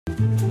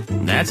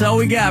That's all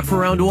we got for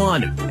round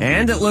one.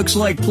 And it looks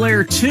like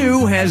player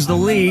 2 has the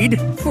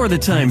lead for the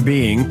time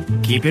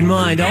being. Keep in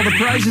mind, all the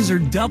prizes are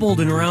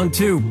doubled in round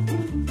 2.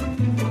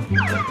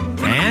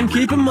 And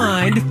keep in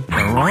mind,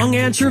 the wrong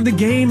answer of the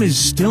game is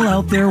still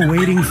out there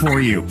waiting for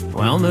you.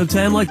 Well, no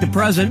time like the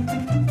present.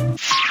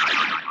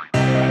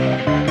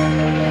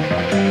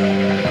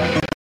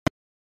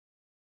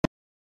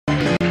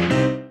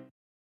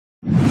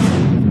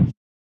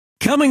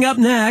 Coming up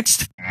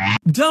next,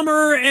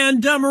 Dumber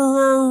and Dumberer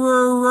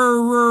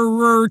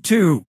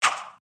 2.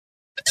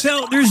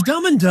 So there's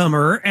Dumb and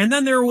Dumber, and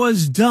then there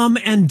was Dumb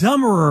and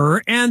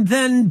Dumberer, and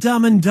then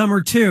Dumb and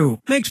Dumber 2.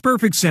 Makes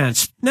perfect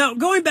sense. Now,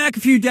 going back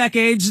a few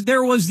decades,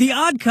 there was The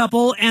Odd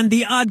Couple and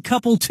The Odd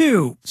Couple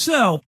 2.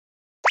 So,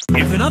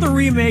 if another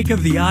remake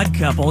of The Odd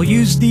Couple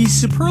used the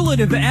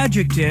superlative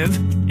adjective,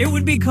 it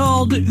would be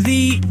called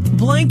the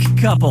blank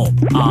couple.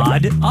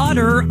 Odd,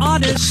 odder,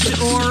 oddest,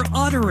 or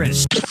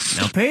odderest.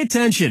 Now pay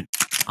attention.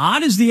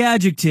 Odd is the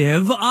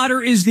adjective,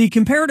 odder is the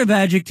comparative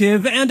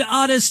adjective, and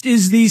oddest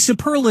is the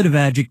superlative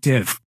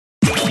adjective.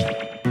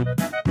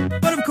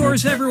 But of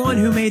course, everyone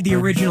who made the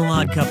original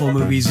Odd Couple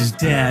movies is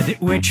dead,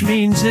 which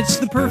means it's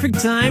the perfect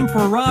time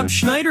for Rob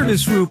Schneider to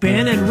swoop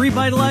in and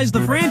revitalize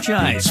the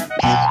franchise.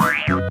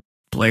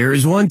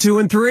 Players 1, 2,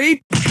 and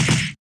 3?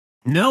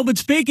 No, but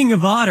speaking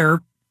of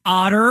otter,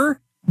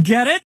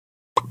 get it?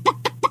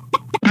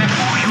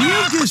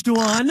 You just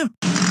won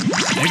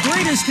the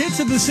greatest hits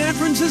of the San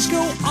Francisco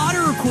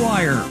Otter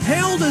Choir.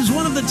 Hailed as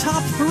one of the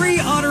top 3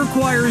 otter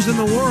choirs in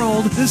the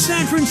world, the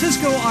San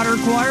Francisco Otter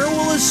Choir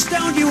will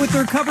astound you with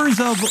their covers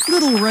of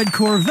Little Red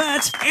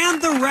Corvette and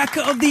The Wreck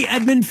of the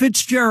Edmund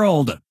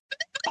Fitzgerald.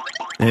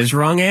 This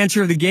wrong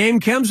answer of the game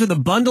comes with a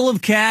bundle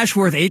of cash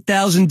worth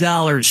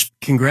 $8,000.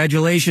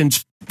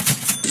 Congratulations.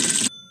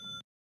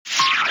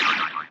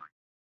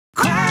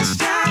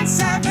 Question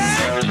 7.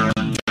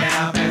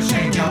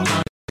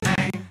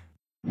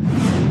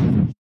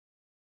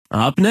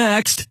 Up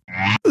next,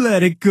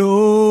 let it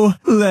go,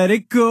 let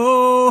it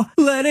go,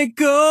 let it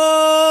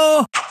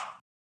go.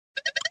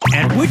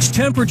 At which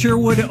temperature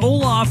would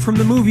Olaf from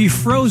the movie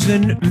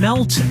Frozen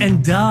melt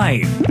and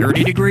die?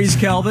 30 degrees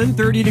Kelvin,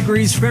 30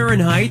 degrees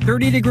Fahrenheit,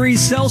 30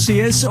 degrees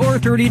Celsius, or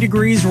 30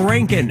 degrees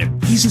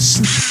Rankine? He's a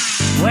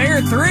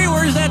Player 3,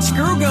 where's that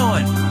screw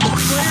going?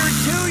 Player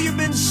 2, you've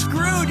been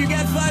screwed. You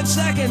got 5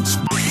 seconds.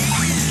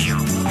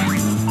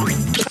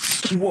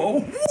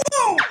 Whoa,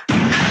 whoa!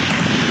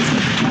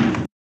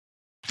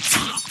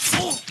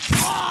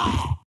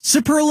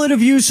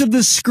 Superlative use of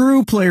the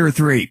screw, Player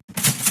 3.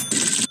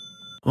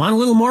 Want a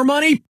little more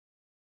money?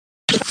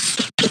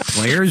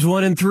 Players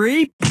 1 and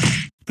 3.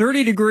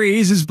 30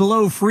 degrees is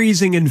below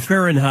freezing in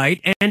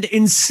Fahrenheit and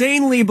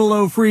insanely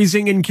below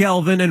freezing in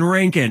Kelvin and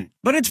Rankine.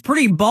 But it's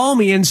pretty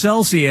balmy in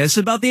Celsius,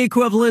 about the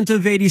equivalent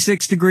of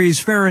 86 degrees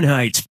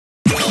Fahrenheit.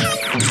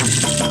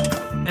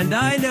 And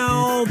I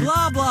know,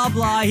 blah, blah,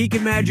 blah, he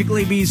can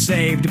magically be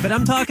saved, but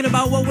I'm talking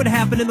about what would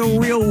happen in the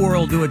real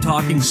world to a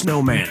talking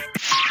snowman.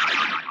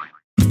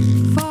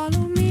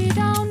 Follow me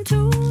down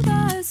to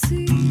the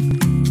sea.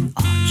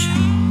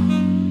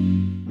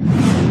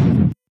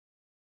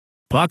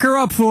 Pucker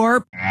up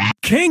for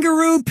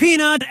Kangaroo,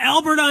 Peanut,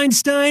 Albert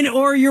Einstein,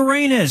 or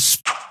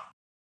Uranus.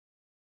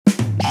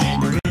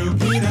 Kangaroo,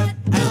 peanut,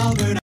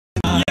 Albert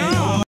Einstein,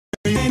 or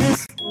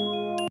Uranus.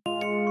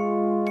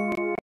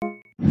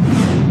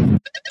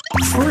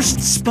 First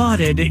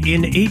spotted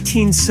in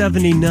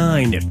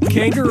 1879.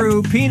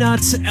 Kangaroo,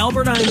 Peanuts,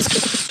 Albert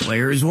Einstein.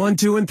 Players 1,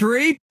 2, and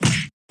 3.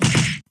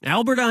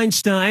 Albert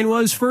Einstein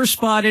was first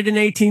spotted in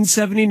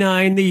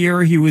 1879, the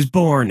year he was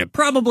born,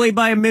 probably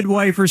by a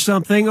midwife or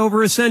something,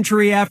 over a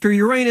century after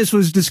Uranus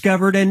was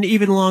discovered and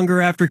even longer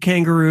after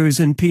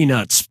kangaroos and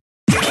peanuts.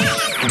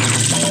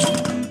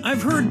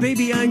 I've heard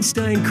baby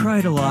Einstein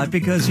cried a lot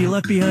because he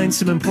left behind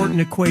some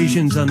important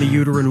equations on the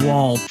uterine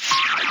wall.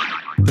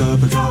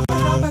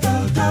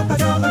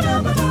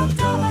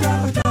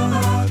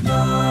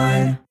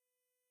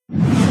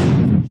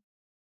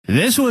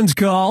 This one's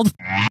called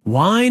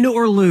Wine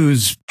or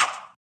Lose.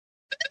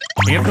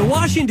 If the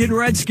Washington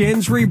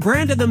Redskins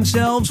rebranded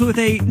themselves with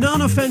a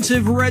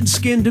non-offensive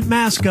red-skinned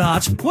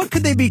mascot, what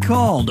could they be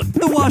called?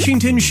 The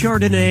Washington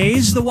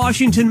Chardonnays, the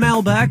Washington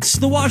Malbecs,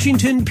 the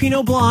Washington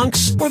Pinot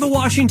Blancs, or the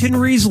Washington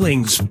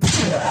Rieslings?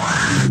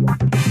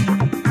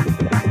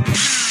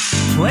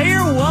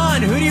 Player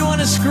 1, who do you want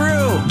to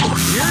screw?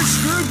 You're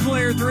screwed,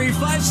 Player 3.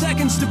 5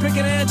 seconds to pick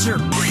an answer.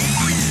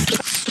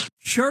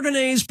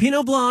 Chardonnays,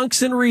 Pinot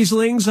Blancs, and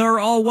Rieslings are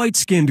all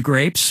white-skinned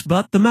grapes,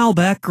 but the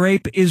Malbec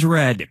grape is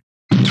red.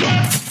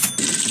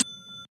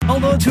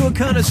 Although to a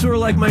connoisseur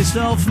like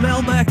myself,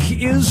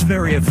 Malbec is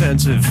very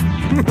offensive.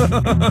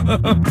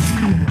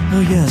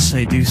 Oh yes,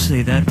 I do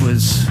say that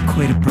was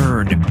quite a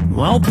burn.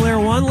 Well, Player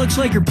 1, looks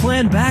like your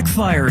plan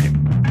backfired.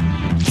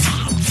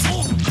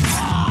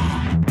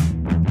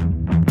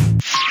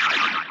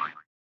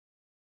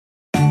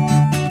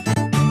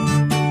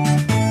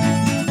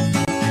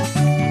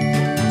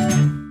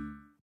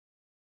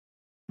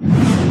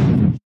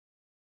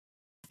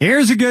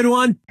 Here's a good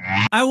one.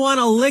 I want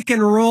to lick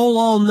and roll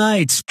all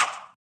night.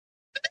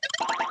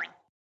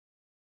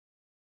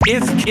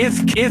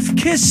 If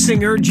Kiss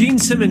singer Gene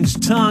Simmons'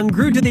 tongue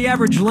grew to the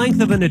average length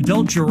of an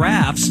adult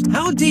giraffe's,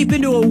 how deep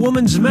into a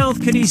woman's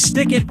mouth could he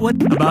stick it?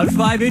 What, about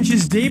 5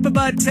 inches deep,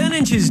 about 10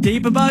 inches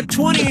deep, about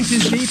 20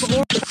 inches deep,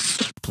 or...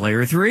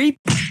 Player 3?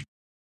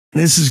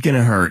 This is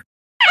gonna hurt.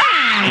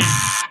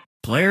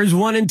 Players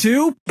 1 and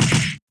 2?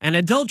 An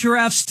adult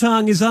giraffe's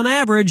tongue is on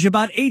average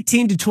about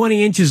 18 to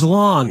 20 inches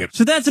long.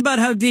 So that's about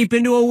how deep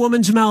into a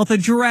woman's mouth a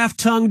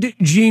giraffe-tongued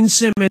Gene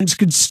Simmons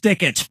could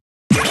stick it.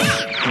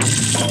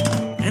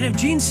 And if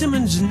Gene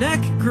Simmons' neck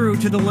grew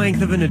to the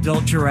length of an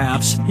adult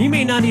giraffe's, he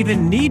may not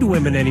even need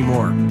women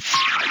anymore.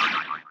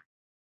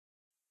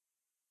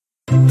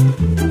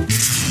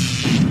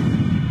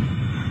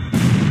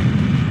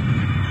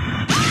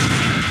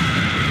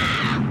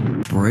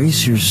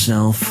 Brace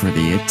yourself for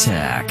the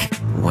attack.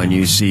 When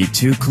you see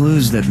 2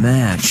 clues that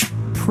match,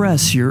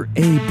 press your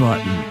A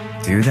button.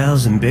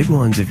 2,000 big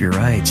ones if you're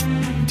right,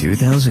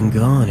 2,000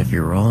 gone if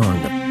you're wrong.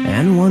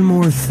 And one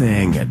more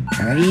thing.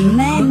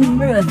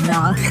 Remember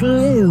the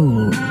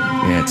clue.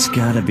 It's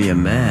gotta be a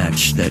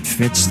match that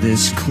fits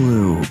this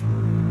clue.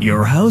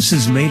 Your house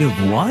is made of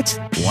what?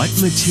 What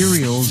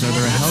materials are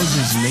their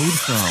houses made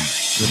from?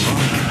 Good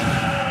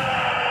luck.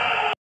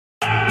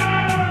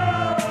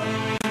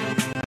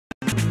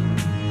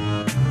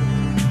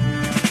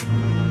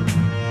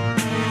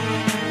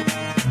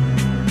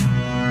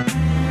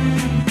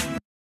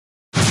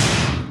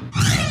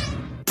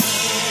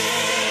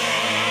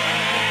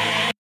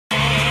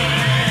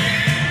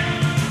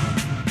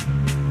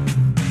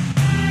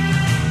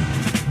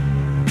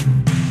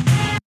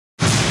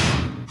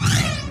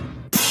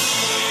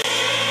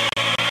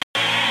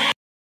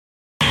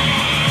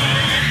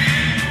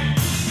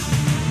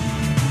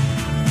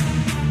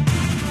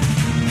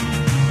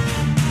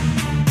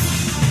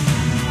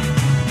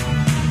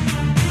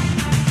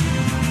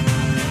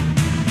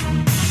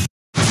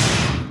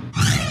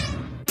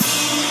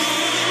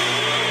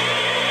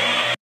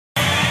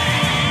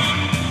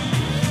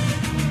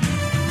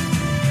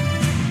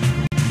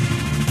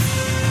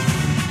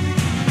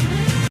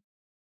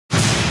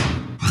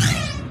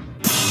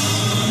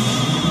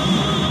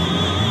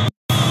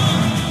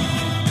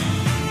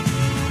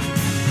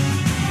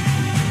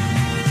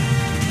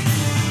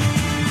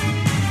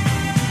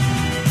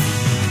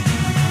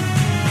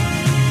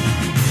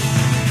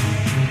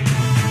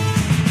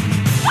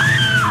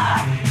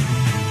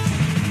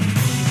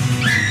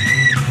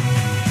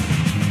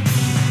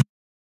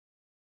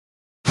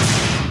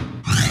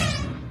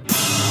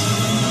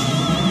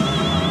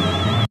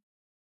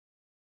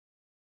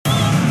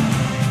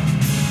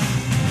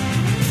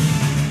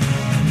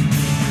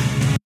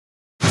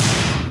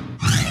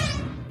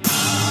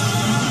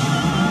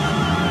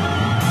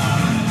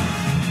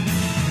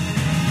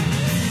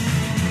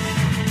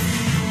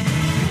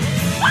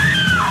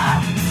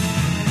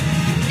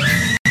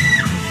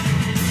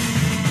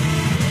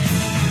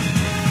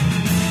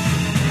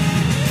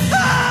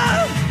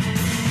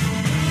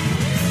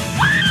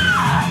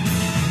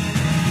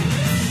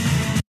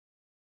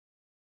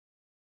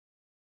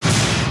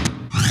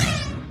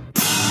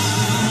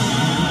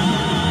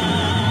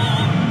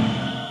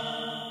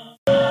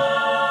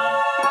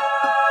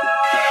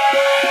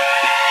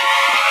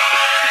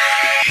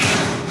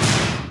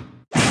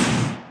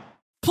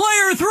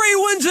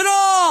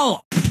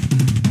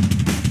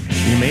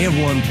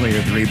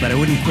 Player 3, but I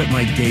wouldn't quit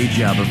my day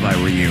job if I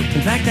were you.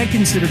 In fact, I'd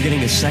consider getting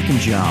a second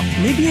job.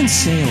 Maybe in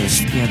sales.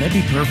 Yeah, that'd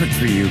be perfect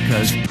for you,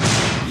 because